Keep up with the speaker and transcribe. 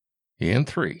in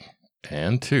 3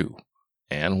 and 2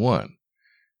 and 1.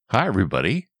 Hi,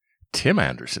 everybody. Tim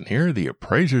Anderson here, the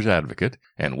Appraiser's Advocate,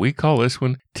 and we call this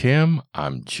one, Tim,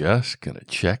 I'm Just Gonna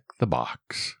Check the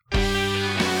Box.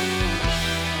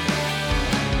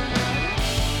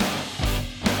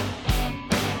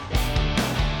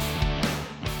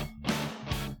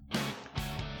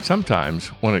 Sometimes,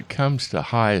 when it comes to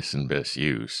highest and best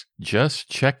use, just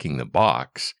checking the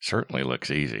box certainly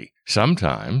looks easy.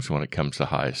 Sometimes, when it comes to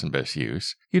highest and best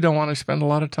use, you don't want to spend a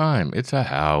lot of time. It's a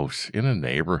house in a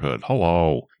neighborhood.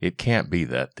 Hello. It can't be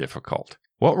that difficult.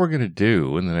 What we're going to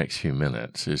do in the next few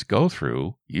minutes is go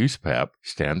through USPAP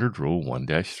Standard Rule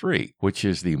 1-3, which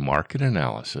is the Market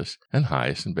Analysis and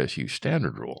Highest and Best Use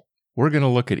Standard Rule. We're going to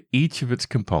look at each of its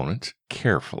components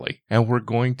carefully, and we're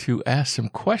going to ask some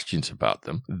questions about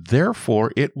them.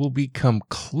 Therefore, it will become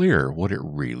clear what it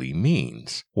really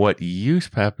means, what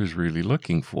USPAP is really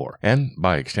looking for, and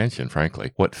by extension,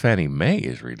 frankly, what Fannie Mae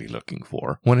is really looking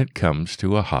for when it comes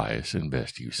to a highest and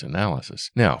best use analysis.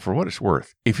 Now, for what it's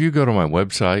worth, if you go to my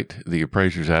website,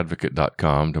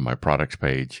 theappraisersadvocate.com, to my products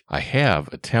page, I have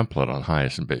a template on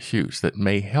highest and best use that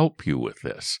may help you with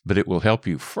this, but it will help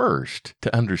you first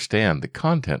to understand the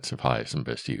contents of highest and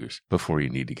best use before you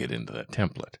need to get into that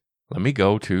template. Let me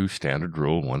go to Standard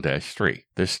Rule 1-3.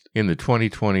 This, in the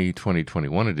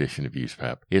 2020-2021 edition of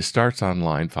USPAP, it starts on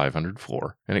line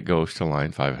 504 and it goes to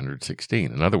line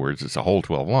 516. In other words, it's a whole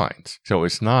 12 lines. So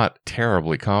it's not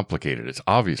terribly complicated. It's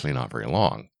obviously not very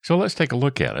long. So let's take a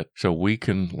look at it so we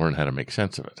can learn how to make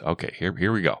sense of it. Okay,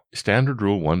 here we go. Standard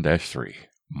Rule 1-3.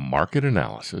 Market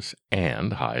analysis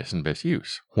and highest and best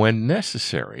use. When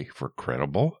necessary for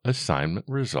credible assignment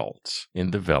results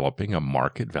in developing a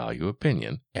market value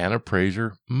opinion, an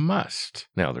appraiser must.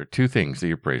 Now, there are two things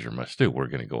the appraiser must do. We're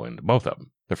going to go into both of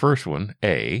them. The first one,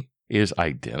 A, is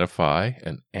identify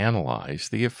and analyze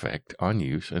the effect on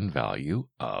use and value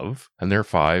of, and there are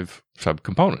 5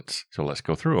 subcomponents. So let's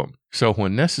go through them. So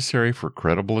when necessary for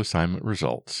credible assignment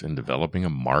results in developing a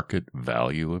market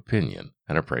value opinion,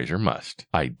 an appraiser must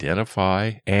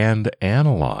identify and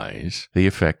analyze the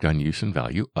effect on use and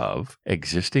value of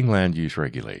existing land use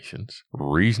regulations,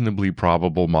 reasonably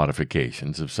probable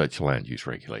modifications of such land use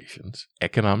regulations,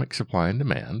 economic supply and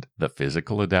demand, the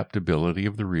physical adaptability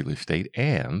of the real estate,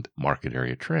 and market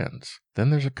area trends. Then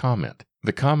there's a comment.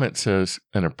 The comment says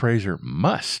an appraiser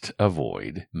must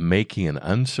avoid making an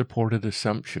unsupported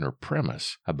assumption or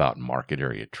premise about market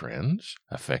area trends,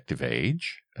 effective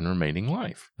age, and remaining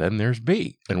life. Then there's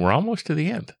B, and we're almost to the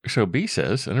end. So B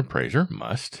says an appraiser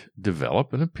must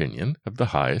develop an opinion of the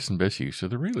highest and best use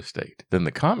of the real estate. Then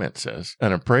the comment says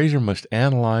an appraiser must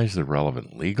analyze the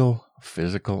relevant legal,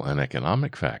 physical, and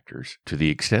economic factors to the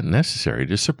extent necessary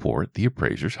to support the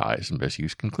appraiser's highest and best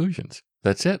use conclusions.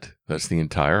 That's it. That's the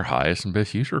entire highest and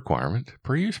best use requirement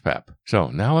per USPAP. So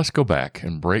now let's go back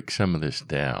and break some of this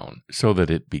down so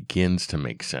that it begins to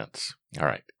make sense. All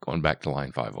right, going back to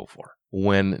line 504.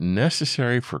 When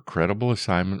necessary for credible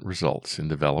assignment results in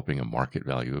developing a market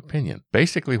value opinion.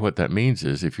 Basically what that means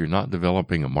is if you're not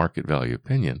developing a market value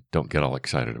opinion, don't get all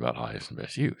excited about highest and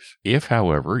best use. If,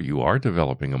 however, you are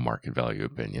developing a market value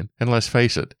opinion, and let's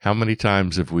face it, how many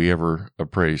times have we ever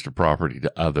appraised a property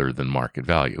to other than market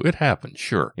value? It happens,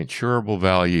 sure. Insurable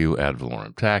value, ad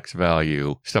valorem tax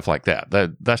value, stuff like that.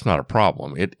 That's not a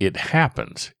problem. It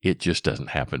happens. It just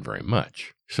doesn't happen very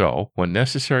much. So, when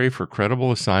necessary for credible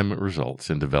assignment results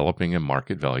in developing a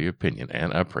market value opinion,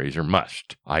 an appraiser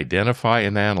must identify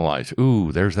and analyze.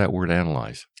 Ooh, there's that word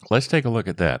analyze. Let's take a look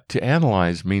at that. To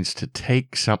analyze means to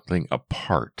take something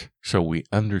apart so we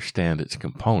understand its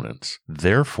components.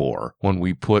 Therefore, when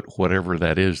we put whatever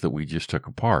that is that we just took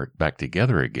apart back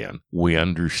together again, we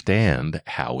understand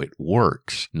how it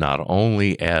works, not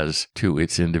only as to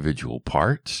its individual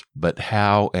parts, but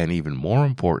how, and even more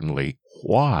importantly,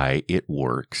 why it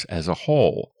works as a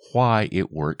whole, why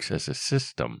it works as a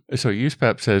system. So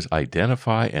USPAP says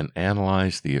identify and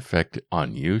analyze the effect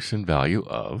on use and value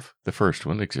of, the first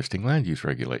one, existing land use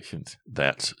regulations.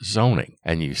 That's zoning.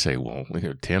 And you say, well,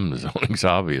 Tim, the zoning's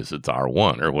obvious. It's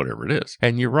R1 or whatever it is.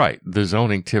 And you're right. The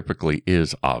zoning typically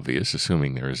is obvious,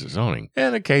 assuming there is a zoning.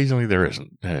 And occasionally there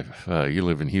isn't. If you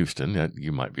live in Houston,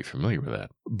 you might be familiar with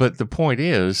that. But the point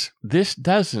is, this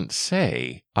doesn't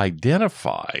say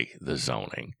identify the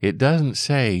zoning. It doesn't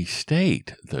say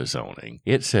state the zoning.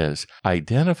 It says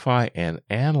identify and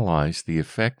analyze the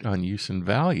effect on use and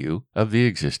value of the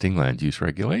existing land use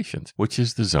regulations, which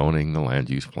is the zoning, the land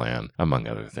use plan, among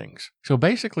other things. So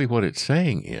basically what it's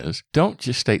saying is don't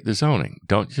just state the zoning.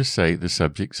 Don't just say the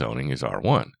subject zoning is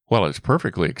R1. Well, it's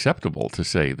perfectly acceptable to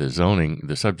say the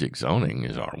subject zoning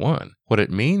is R1. What it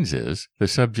means is the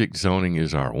subject zoning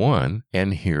is R1,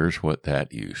 and here's what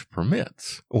that use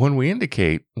permits. When we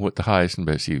indicate what the highest and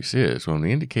best use is, when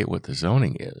we indicate what the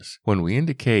zoning is, when we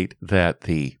indicate that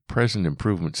the present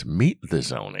improvements meet the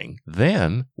zoning,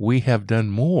 then we have done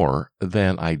more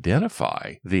than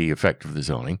identify the effect of the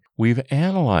zoning. We've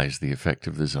analyzed the effect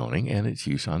of the zoning and its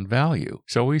use on value.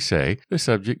 So we say the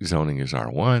subject zoning is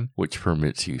R1, which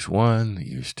permits use 1,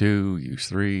 use 2, use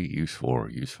 3, use 4,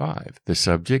 use 5. The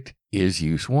subject is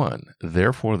use 1.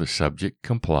 Therefore, the subject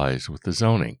complies with the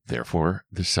zoning. Therefore,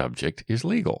 the subject is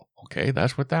legal. Okay,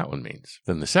 that's what that one means.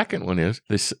 Then the second one is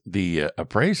the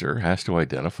appraiser has to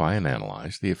identify and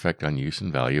analyze the effect on use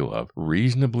and value of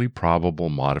reasonably probable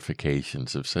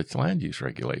modifications of such land use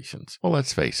regulations. Well,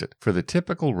 let's face it, for the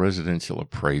typical residential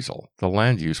appraisal, the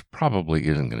land use probably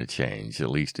isn't going to change, at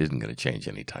least isn't going to change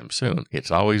anytime soon.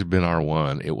 It's always been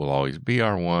R1. It will always be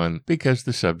R1 because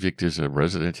the subject is a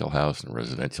residential house in a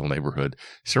residential neighborhood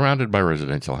surrounded by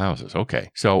residential houses. Okay,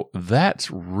 so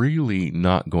that's really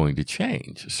not going to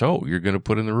change. So you're going to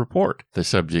put in the report, the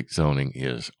subject zoning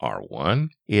is R1.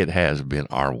 It has been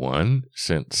R1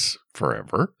 since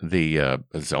forever. The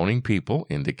zoning people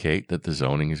indicate that the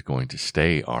zoning is going to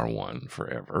stay R1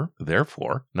 forever.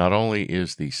 Therefore, not only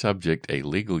is the subject a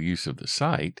legal use of the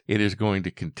site, it is going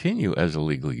to continue as a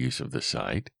legal use of the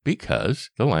site because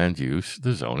the land use,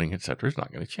 the zoning, etc. is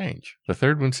not going to change. The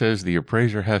third one says the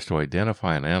appraiser has to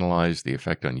identify and analyze the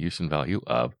effect on use and value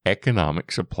of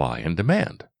economic supply and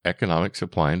demand. Economic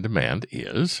supply and demand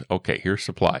is, okay, here's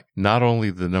supply. Not only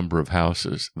the number of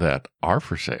houses that are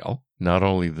for sale, not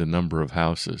only the number of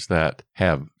houses that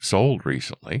have sold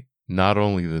recently, not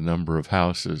only the number of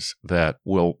houses that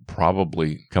will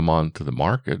probably come onto the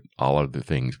market, all other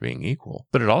things being equal,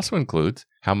 but it also includes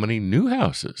how many new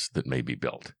houses that may be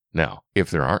built. Now, if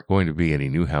there aren't going to be any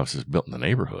new houses built in the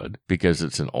neighborhood because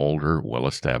it's an older,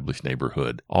 well-established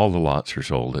neighborhood, all the lots are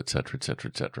sold, etc., etc.,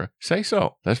 etc., say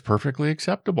so. That's perfectly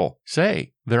acceptable.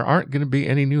 Say there aren't going to be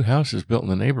any new houses built in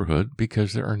the neighborhood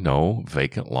because there are no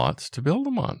vacant lots to build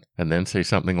them on. And then say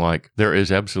something like, there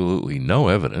is absolutely no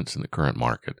evidence in the current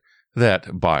market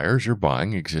that buyers are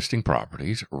buying existing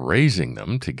properties, raising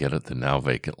them to get at the now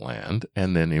vacant land,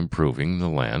 and then improving the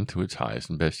land to its highest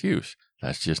and best use.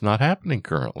 That's just not happening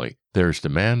currently. There's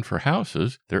demand for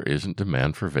houses. There isn't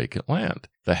demand for vacant land.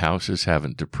 The houses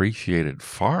haven't depreciated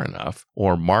far enough,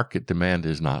 or market demand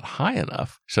is not high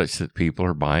enough, such that people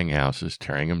are buying houses,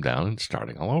 tearing them down, and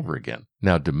starting all over again.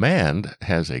 Now, demand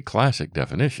has a classic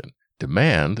definition.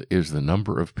 Demand is the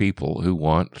number of people who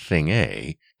want thing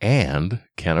A and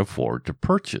can afford to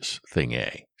purchase thing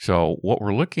A. So what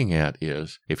we're looking at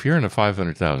is, if you're in a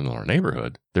 $500,000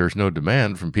 neighborhood, there's no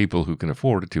demand from people who can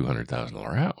afford a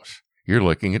 $200,000 house. You're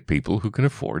looking at people who can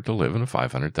afford to live in a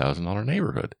 $500,000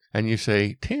 neighborhood. And you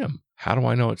say, Tim, how do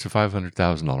I know it's a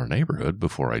 $500,000 neighborhood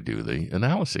before I do the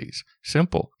analyses?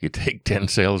 Simple. You take 10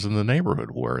 sales in the neighborhood.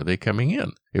 Where are they coming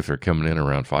in? If they're coming in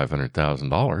around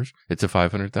 $500,000, it's a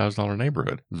 $500,000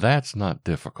 neighborhood. That's not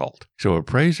difficult. So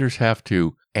appraisers have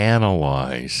to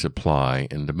analyze supply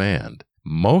and demand.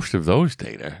 Most of those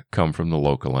data come from the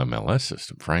local MLS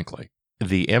system, frankly.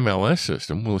 The MLS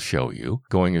system will show you,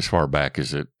 going as far back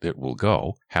as it will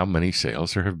go, how many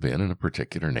sales there have been in a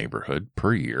particular neighborhood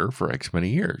per year for X many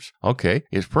years. Okay,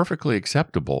 it's perfectly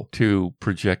acceptable to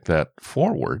project that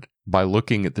forward by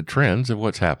looking at the trends of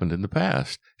what's happened in the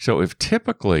past. So if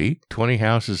typically 20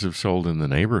 houses have sold in the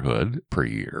neighborhood per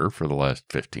year for the last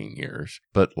 15 years,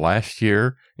 but last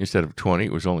year, instead of 20,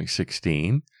 it was only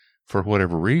 16, for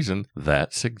whatever reason,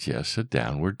 that suggests a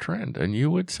downward trend, and you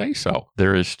would say so.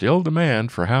 There is still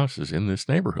demand for houses in this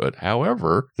neighborhood.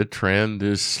 However, the trend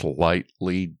is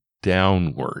slightly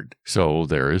downward. So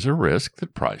there is a risk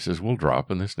that prices will drop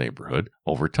in this neighborhood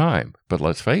over time. But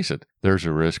let's face it, there's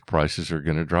a risk prices are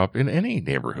going to drop in any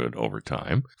neighborhood over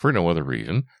time for no other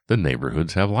reason than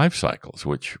neighborhoods have life cycles,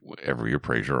 which every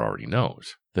appraiser already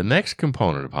knows. The next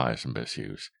component of highest and best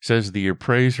use says the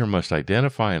appraiser must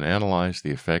identify and analyze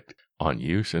the effect on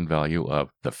use and value of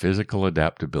the physical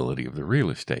adaptability of the real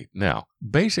estate. Now,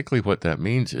 basically what that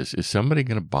means is somebody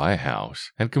going to buy a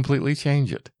house and completely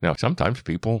change it? Now, sometimes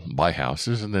people buy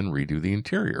houses and then redo the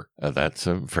interior. That's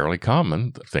a fairly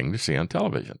common thing to see on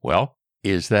television. Well,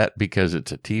 is that because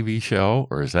it's a TV show,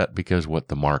 or is that because what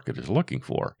the market is looking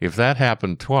for? If that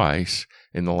happened twice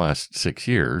in the last 6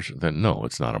 years, then no,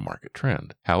 it's not a market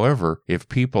trend. However, if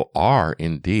people are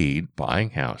indeed buying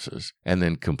houses and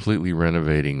then completely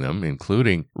renovating them,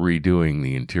 including redoing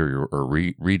the interior or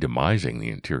redemising the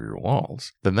interior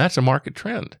walls, then that's a market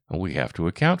trend, and we have to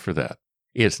account for that.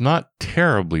 It's not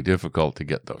terribly difficult to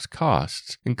get those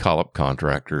costs and call up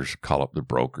contractors, call up the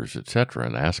brokers, etc.,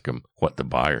 and ask them what the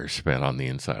buyers spent on the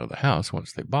inside of the house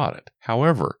once they bought it.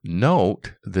 However,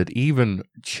 note that even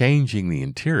changing the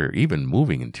interior, even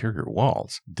moving interior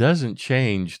walls, doesn't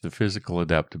change the physical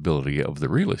adaptability of the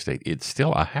real estate. It's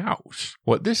still a house.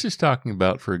 What this is talking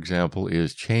about, for example,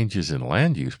 is changes in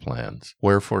land use plans,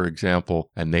 where, for example,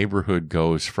 a neighborhood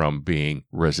goes from being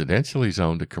residentially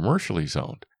zoned to commercially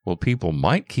zoned. Well, people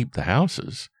might keep the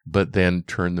houses, but then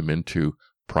turn them into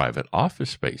private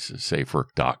office spaces, say for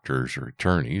doctors or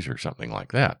attorneys or something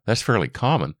like that. That's fairly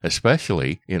common,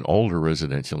 especially in older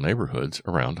residential neighborhoods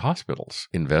around hospitals.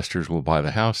 Investors will buy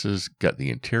the houses, gut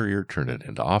the interior, turn it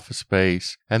into office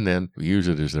space, and then use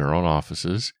it as their own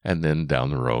offices, and then down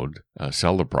the road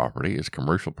sell the property as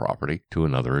commercial property to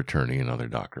another attorney, another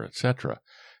doctor, etc.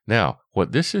 Now,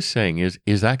 what this is saying is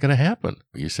that going to happen?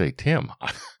 You say, Tim,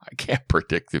 I can't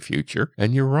predict the future.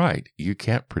 And you're right. You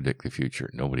can't predict the future.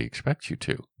 Nobody expects you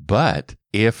to. But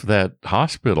if that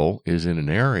hospital is in an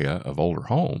area of older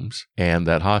homes and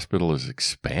that hospital is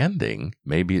expanding,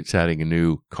 maybe it's adding a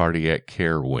new cardiac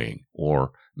care wing,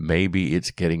 or maybe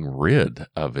it's getting rid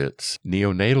of its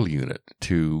neonatal unit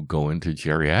to go into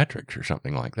geriatrics or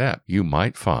something like that. You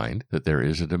might find that there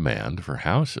is a demand for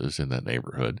houses in that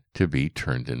neighborhood to be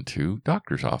turned into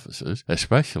doctor's offices,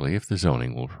 especially if the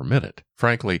zoning will permit it.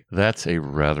 Frankly, that's a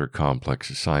rather complex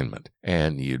assignment,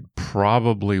 and you'd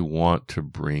probably want to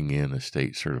bring in a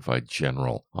state-certified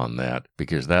general on that,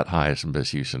 because that highest and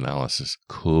best use analysis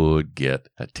could get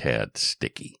a tad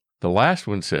sticky. The last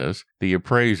one says, the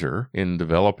appraiser, in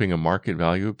developing a market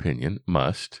value opinion,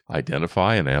 must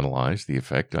identify and analyze the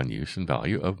effect on use and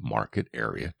value of market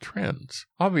area trends.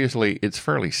 Obviously, it's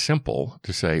fairly simple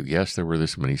to say, yes, there were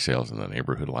this many sales in the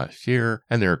neighborhood last year,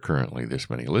 and there are currently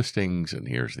this many listings, and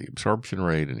here's the absorption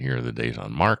rate, and here are the days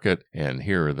on market, and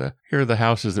here are the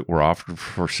houses that were offered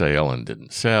for sale and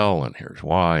didn't sell, and here's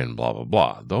why, and blah, blah,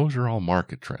 blah. Those are all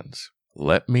market trends.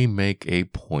 Let me make a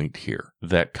point here.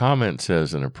 That comment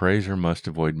says an appraiser must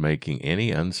avoid making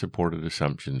any unsupported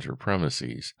assumptions or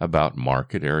premises about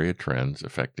market area trends,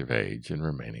 effective age, and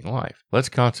remaining life. Let's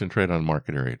concentrate on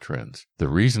market area trends. The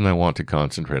reason I want to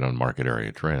concentrate on market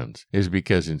area trends is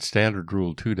because in Standard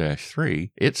Rule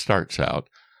 2-3, it starts out,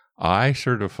 I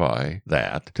certify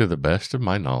that, to the best of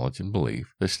my knowledge and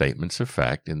belief, the statements of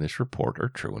fact in this report are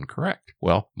true and correct.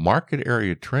 Well, market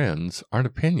area trends aren't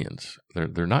opinions.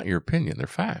 They're not your opinion. They're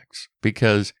facts.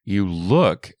 Because you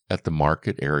look at the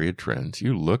market area trends,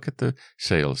 you look at the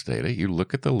sales data, you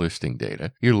look at the listing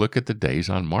data, you look at the days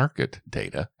on market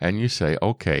data, and you say,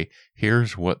 okay,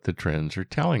 here's what the trends are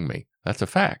telling me. That's a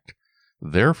fact.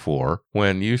 Therefore,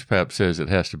 when USPAP says it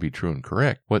has to be true and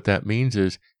correct, what that means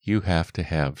is you have to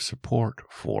have support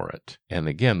for it. And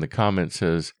again, the comment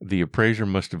says the appraiser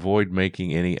must avoid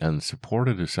making any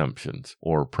unsupported assumptions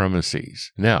or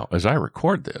premises. Now, as I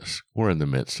record this, we're in the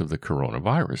midst of the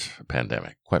coronavirus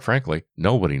pandemic. Quite frankly,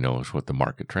 nobody knows what the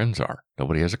market trends are.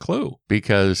 Nobody has a clue,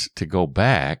 because to go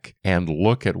back and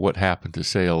look at what happened to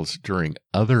sales during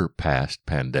other past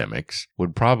pandemics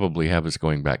would probably have us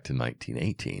going back to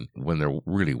 1918 when there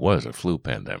really was a flu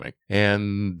pandemic.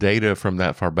 And data from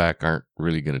that far back aren't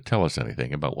really going to tell us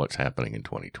anything about what's happening in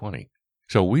 2020.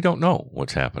 So we don't know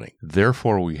what's happening.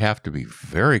 Therefore, we have to be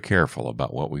very careful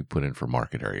about what we put in for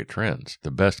market area trends.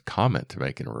 The best comment to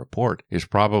make in a report is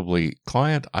probably,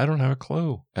 client, I don't have a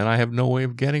clue, and I have no way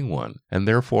of getting one. And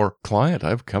therefore, client,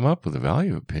 I've come up with a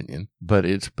value opinion, but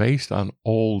it's based on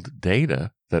old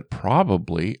data that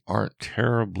probably aren't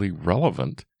terribly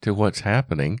relevant to what's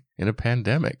happening in a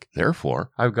pandemic.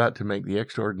 Therefore, I've got to make the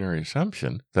extraordinary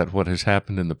assumption that what has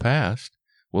happened in the past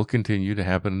will continue to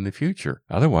happen in the future.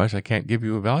 Otherwise, I can't give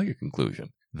you a value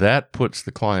conclusion. That puts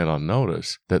the client on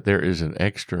notice that there is an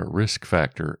extra risk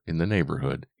factor in the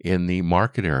neighborhood, in the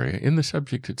market area, in the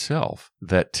subject itself,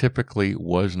 that typically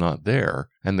was not there,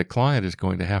 and the client is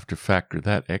going to have to factor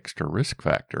that extra risk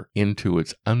factor into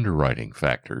its underwriting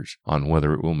factors on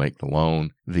whether it will make the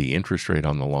loan, the interest rate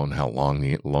on the loan, how long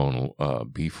the loan will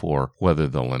be for, whether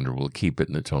the lender will keep it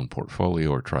in its own portfolio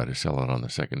or try to sell it on the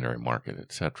secondary market,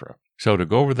 etc. So to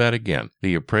go over that again,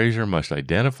 the appraiser must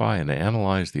identify and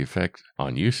analyze the effect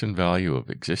on use and value of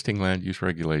existing land use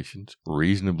regulations,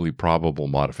 reasonably probable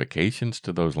modifications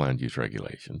to those land use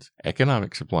regulations,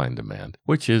 economic supply and demand,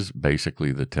 which is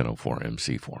basically the 1004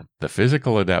 MC form, the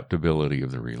physical adaptability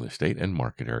of the real estate, and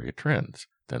market area trends.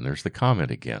 Then there's the comment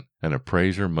again. An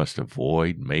appraiser must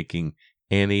avoid making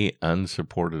any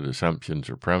unsupported assumptions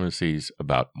or premises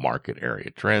about market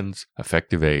area trends,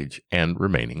 effective age, and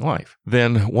remaining life.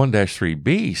 Then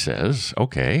 1-3B says,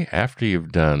 okay, after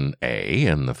you've done A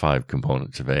and the 5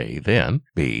 components of A, then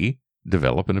B,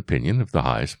 develop an opinion of the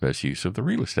highest best use of the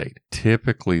real estate.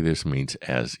 Typically, this means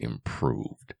as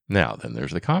improved. Now, then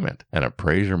there's the comment. An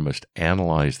appraiser must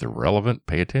analyze the relevant,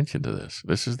 pay attention to this.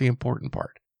 This is the important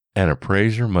part. An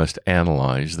appraiser must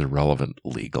analyze the relevant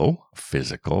legal,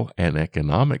 physical, and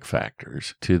economic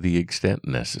factors to the extent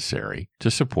necessary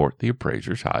to support the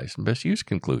appraiser's highest and best use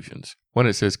conclusions. When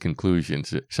it says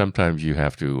conclusions, sometimes you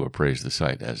have to appraise the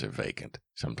site as if vacant.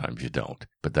 Sometimes you don't.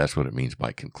 But that's what it means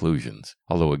by conclusions.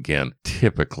 Although, again,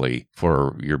 typically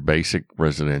for your basic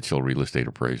residential real estate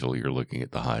appraisal, you're looking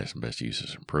at the highest and best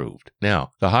uses improved.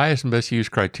 Now, the highest and best use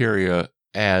criteria,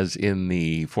 as in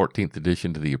the 14th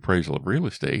edition to the appraisal of real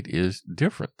estate, is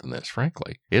different than this,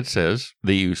 frankly. It says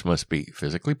the use must be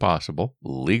physically possible,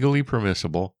 legally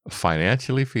permissible,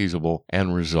 financially feasible,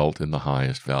 and result in the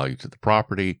highest value to the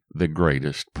property, the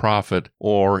greatest profit,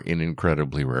 or in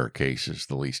incredibly rare cases,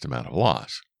 the least amount of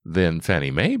loss. Then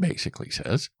Fannie Mae basically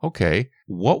says, okay,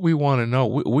 what we want to know,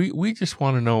 we just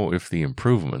want to know if the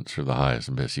improvements are the highest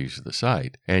and best use of the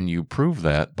site. And you prove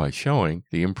that by showing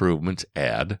the improvements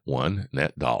add $1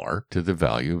 net to the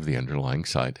value of the underlying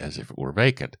site as if it were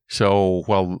vacant. So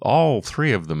while all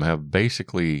 3 of them have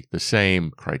basically the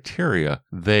same criteria,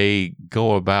 they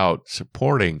go about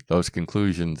supporting those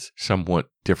conclusions somewhat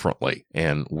differently.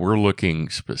 And we're looking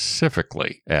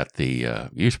specifically at the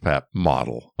USPAP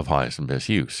model of highest and best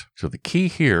use. So the key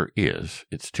here is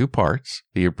it's 2 parts.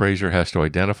 The appraiser has to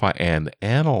identify and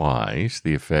analyze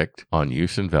the effect on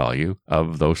use and value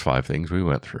of those 5 things we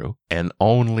went through. And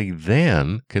only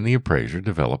then can the appraiser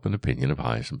develop an opinion of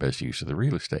highest and best use of the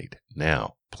real estate.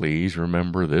 Now, please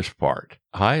remember this part.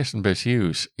 Highest and best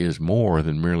use is more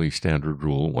than merely Standard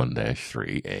Rule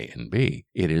 1-3A and B.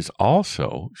 It is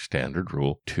also Standard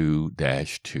Rule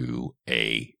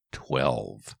 2-2A.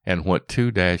 12. And what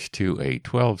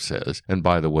 2-2A12 says, and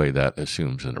by the way, that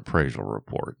assumes an appraisal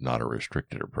report, not a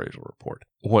restricted appraisal report.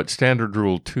 What Standard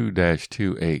Rule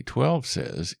 2-2A12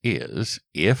 says is,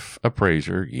 if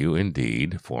appraiser, you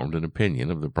indeed formed an opinion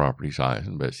of the property's highest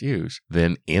and best use,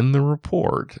 then in the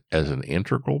report, as an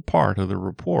integral part of the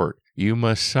report, you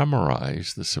must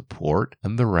summarize the support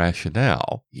and the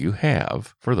rationale you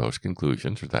have for those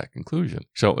conclusions or that conclusion.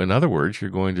 So in other words, you're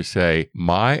going to say,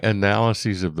 my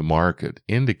analyses of the market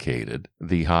indicated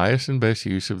the highest and best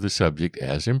use of the subject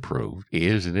as improved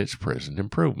is in its present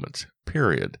improvements.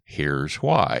 Period. Here's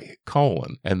why, :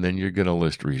 and then you're going to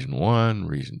list reason 1,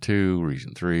 reason 2,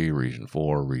 reason 3, reason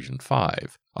 4, reason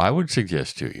 5. I would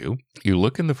suggest to you, you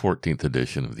look in the 14th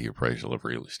edition of the Appraisal of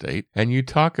Real Estate, and you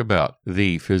talk about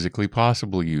the physically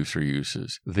possible use or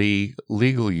uses, the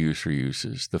legal use or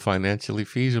uses, the financially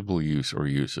feasible use or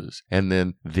uses, and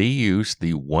then the use,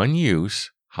 the one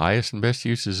use. Highest and best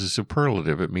use is a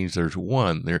superlative. It means there's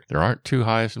one. There aren't 2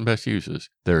 highest and best uses.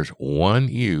 There's one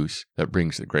use that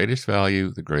brings the greatest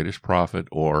value, the greatest profit,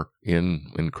 or in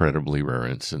incredibly rare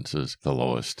instances, the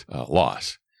lowest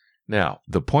loss. Now,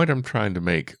 the point I'm trying to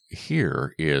make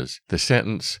here is the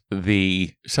sentence,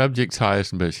 the subject's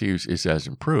highest and best use is as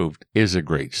improved, is a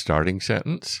great starting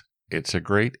sentence. It's a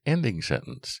great ending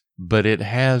sentence, but it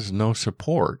has no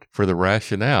support for the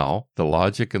rationale, the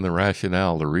logic and the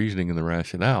rationale, the reasoning and the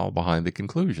rationale behind the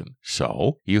conclusion.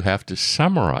 So you have to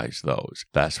summarize those.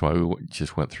 That's why we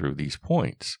just went through these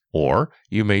points. Or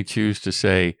you may choose to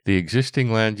say the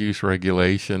existing land use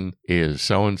regulation is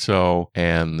so-and-so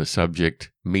and the subject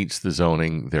meets the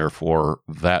zoning, therefore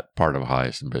that part of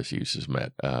highest and best use is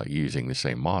met using the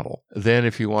same model. Then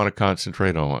if you want to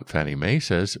concentrate on what Fannie Mae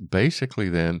says, basically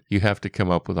then you have to come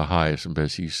up with the highest and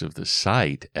best use of the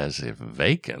site as if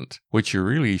vacant, which you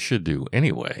really should do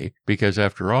anyway, because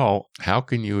after all, how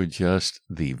can you adjust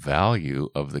the value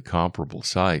of the comparable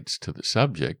sites to the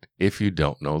subject if you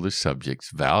don't know the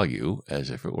subject's value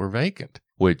as if it were vacant?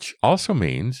 Which also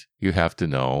means you have to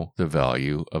know the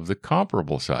value of the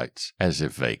comparable sites as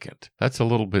if vacant. That's a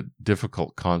little bit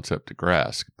difficult concept to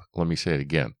grasp. Let me say it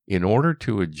again. In order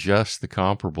to adjust the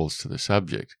comparables to the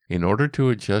subject, in order to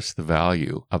adjust the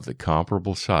value of the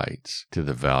comparable sites to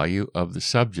the value of the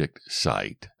subject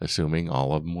site, assuming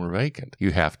all of them were vacant,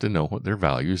 you have to know what their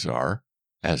values are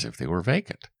as if they were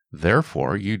vacant.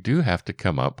 Therefore, you do have to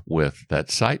come up with that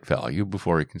site value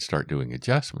before you can start doing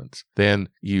adjustments. Then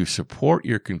you support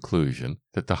your conclusion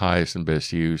that the highest and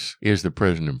best use is the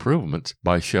present improvements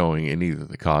by showing in either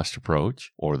the cost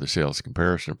approach or the sales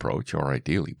comparison approach, or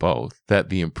ideally both, that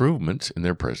the improvements in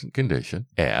their present condition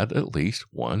add at least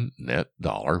one net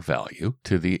dollar value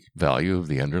to the value of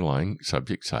the underlying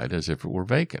subject site as if it were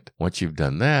vacant. Once you've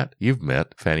done that, you've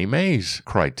met Fannie Mae's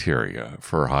criteria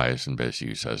for highest and best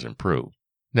use as improved.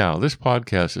 Now, this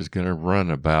podcast is going to run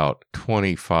about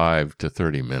 25 to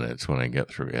 30 minutes when I get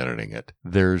through editing it.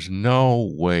 There's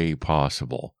no way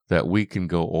possible that we can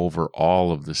go over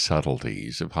all of the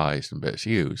subtleties of highest and best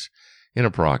use in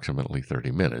approximately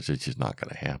 30 minutes. It's just not going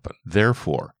to happen.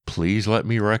 Therefore, please let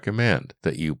me recommend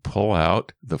that you pull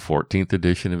out the 14th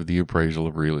edition of The Appraisal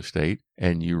of Real Estate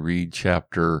and you read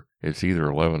chapter, it's either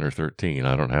 11 or 13.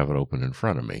 I don't have it open in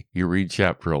front of me. You read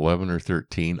chapter 11 or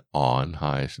 13 on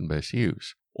highest and best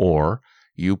use. Or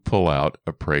you pull out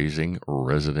Appraising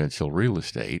Residential Real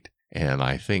Estate, and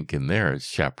I think in there it's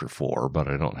chapter 4, but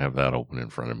I don't have that open in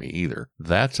front of me either.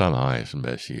 That's on highest and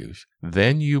best use.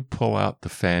 Then you pull out the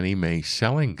Fannie Mae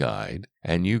Selling Guide,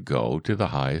 and you go to the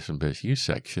highest and best use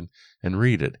section and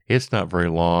read it. It's not very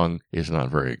long, it's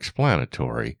not very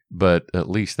explanatory, but at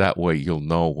least that way you'll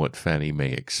know what Fannie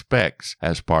Mae expects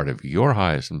as part of your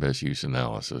highest and best use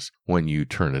analysis when you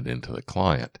turn it into the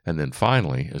client. And then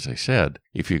finally, as I said,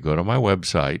 if you go to my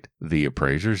website,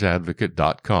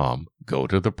 theappraisersadvocate.com, go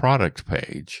to the products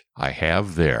page, I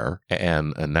have there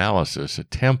an analysis, a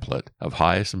template of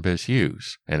highest and best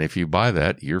use. And if you buy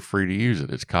that, you're free to use it.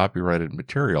 It's copyrighted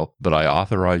material, but I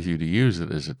authorize you to use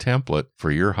it as a template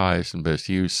for your highest and best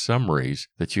use summaries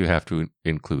that you have to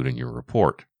include in your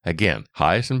report. Again,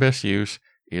 highest and best use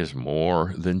is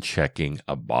more than checking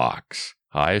a box.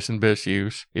 Highest and best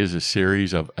use is a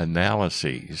series of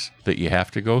analyses that you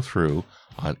have to go through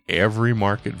on every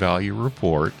market value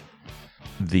report.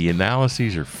 The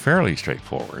analyses are fairly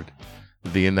straightforward.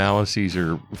 The analyses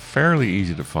are fairly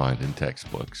easy to find in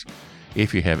textbooks.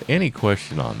 If you have any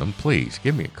question on them, please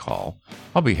give me a call.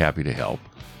 I'll be happy to help.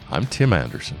 I'm Tim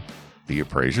Anderson, the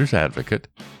Appraiser's Advocate.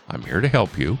 I'm here to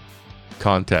help you.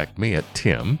 Contact me at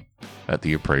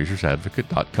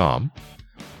tim@theappraisersadvocate.com.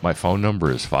 My phone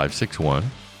number is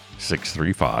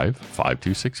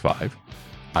 561-635-5265.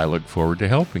 I look forward to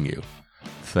helping you.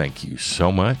 Thank you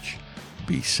so much.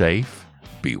 Be safe,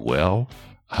 be well,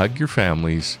 hug your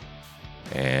families,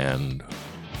 and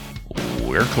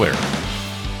we're clear.